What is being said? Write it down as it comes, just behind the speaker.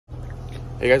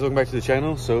Hey guys, welcome back to the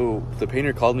channel. So the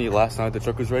painter called me last night. The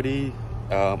truck was ready.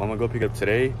 I'm gonna go pick it up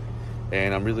today,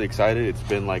 and I'm really excited. It's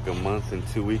been like a month and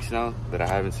 2 weeks now that I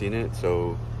haven't seen it.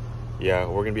 So yeah,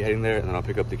 we're gonna be heading there, and then I'll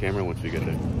pick up the camera once we get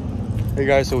there. Hey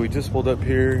guys, so we just pulled up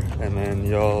here, and then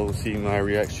y'all will see my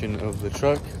reaction of the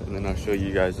truck, and then I'll show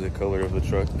you guys the color of the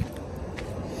truck.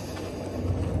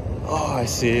 Oh, I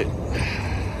see it.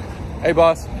 Hey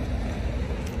boss.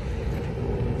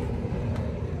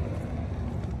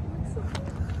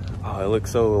 Oh, it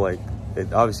looks so like,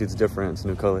 obviously it's different. It's a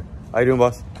new color. How you doing,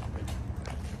 boss?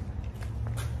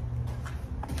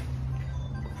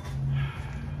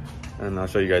 And I'll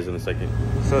show you guys in a second.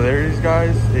 So there it is,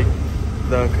 guys.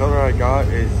 The color I got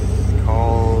is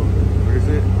called, what is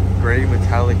it? Gray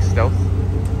Metallic Stealth.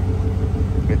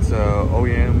 It's a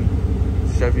OEM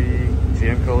Chevy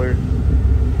GM color.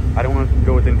 I don't want to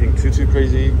go with anything too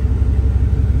crazy.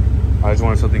 I just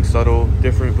wanted something subtle,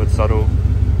 different but subtle.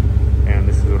 And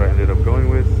this is what I ended up going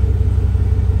with.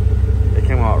 It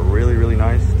came out really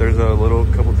nice. There's a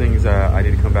couple things that I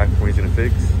need to come back for he's gonna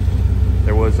fix.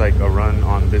 There was like a run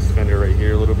on this fender right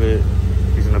here a little bit.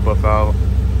 He's gonna buff out.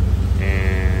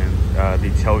 And the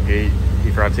tailgate, he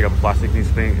forgot to take out the plastic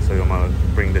needs paint, so I'm gonna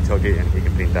bring the tailgate and he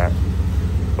can paint that.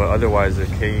 But otherwise the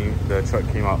truck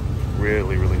came out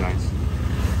really nice.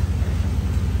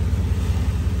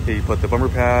 He put the bumper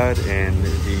pad and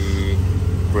the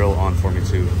grill on for me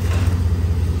too.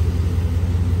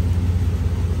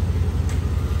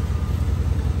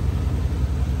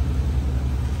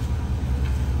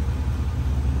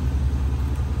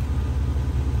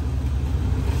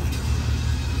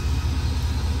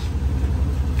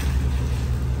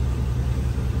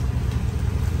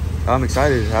 I'm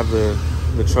excited to have the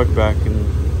truck back and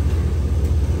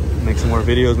make some more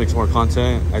videos, make some more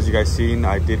content. As you guys seen,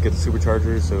 I did get the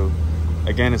supercharger, so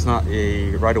again, it's not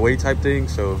a right away type thing,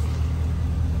 so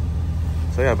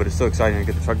yeah, but it's still exciting to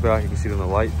get the truck back. You can see it on the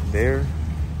light there.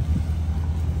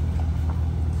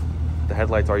 The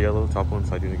headlights are yellow, top ones,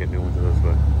 so I do need to get new ones of those,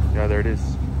 but yeah, there it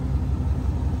is.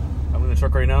 I'm in the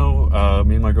truck right now.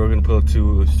 Me and my girl are gonna pull up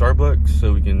to Starbucks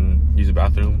so we can use the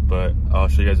bathroom, but I'll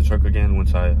show you guys the truck again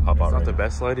once I hop out. It's not the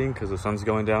best lighting because the sun's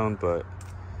going down, but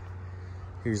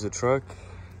here's the truck.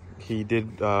 He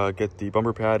did get the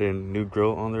bumper pad and new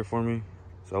grill on there for me,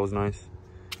 so that was nice.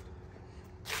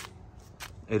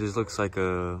 It just looks like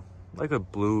a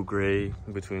blue gray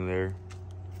in between there,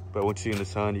 but once you see in the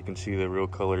sun, you can see the real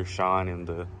color shine and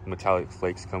the metallic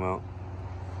flakes come out.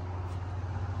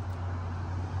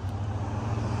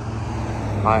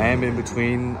 I am in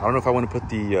between. I don't know if I want to put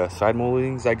the side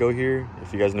moldings that go here.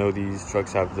 If you guys know, these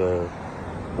trucks have the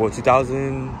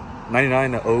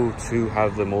 2099 to 02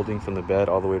 have the molding from the bed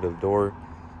all the way to the door.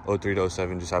 03 to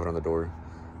 07 just have it on the door.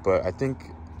 But I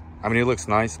mean, it looks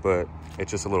nice, but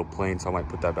it's just a little plain, so I might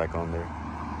put that back on there.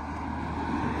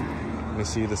 Let me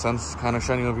see, the sun's kind of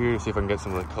shining over here. See if I can get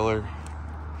some of the color.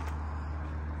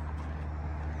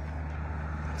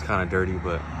 It's kind of dirty,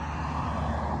 but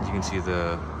you can see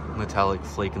the metallic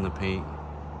flake in the paint.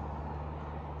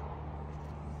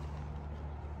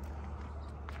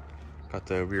 Got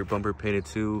the rear bumper painted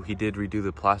too. He did redo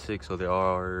the plastic, so they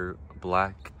are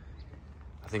black.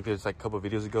 I think there's like a couple of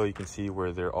videos ago, you can see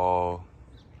where they're all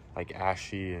like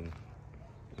ashy and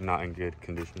not in good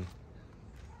condition.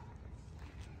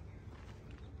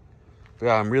 But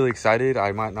yeah, I'm really excited.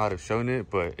 I might not have shown it,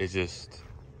 but it just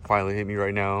finally hit me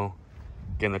right now.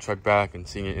 Getting the truck back and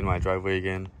seeing it in my driveway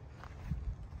again.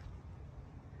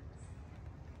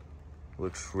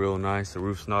 Looks real nice. The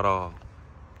roof's not all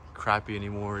crappy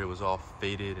anymore. It was all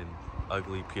faded and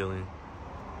ugly, peeling.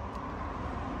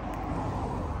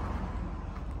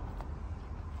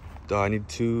 I need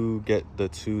to get the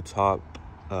two top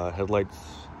headlights.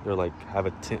 They're like have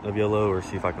a tint of yellow, or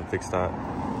see if I can fix that.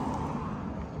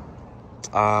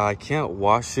 I can't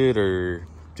wash it or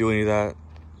do any of that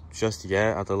just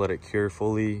yet. I have to let it cure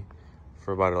fully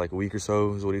for about like a week or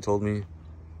so is what he told me.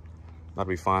 That'll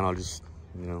be fine. I'll just,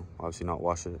 you know, obviously not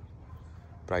wash it.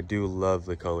 But I do love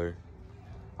the color.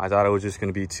 I thought it was just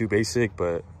gonna be too basic,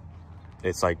 but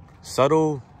it's like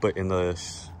subtle, but in the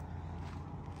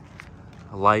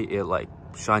light it like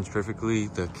shines perfectly.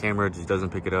 The camera just doesn't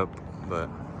pick it up, but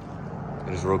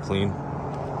it is real clean.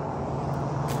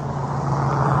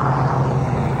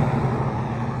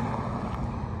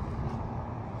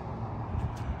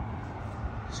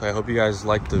 So I hope you guys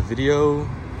liked the video.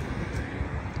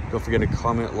 Don't forget to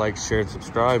comment, like, share, and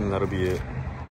subscribe, and that'll be it.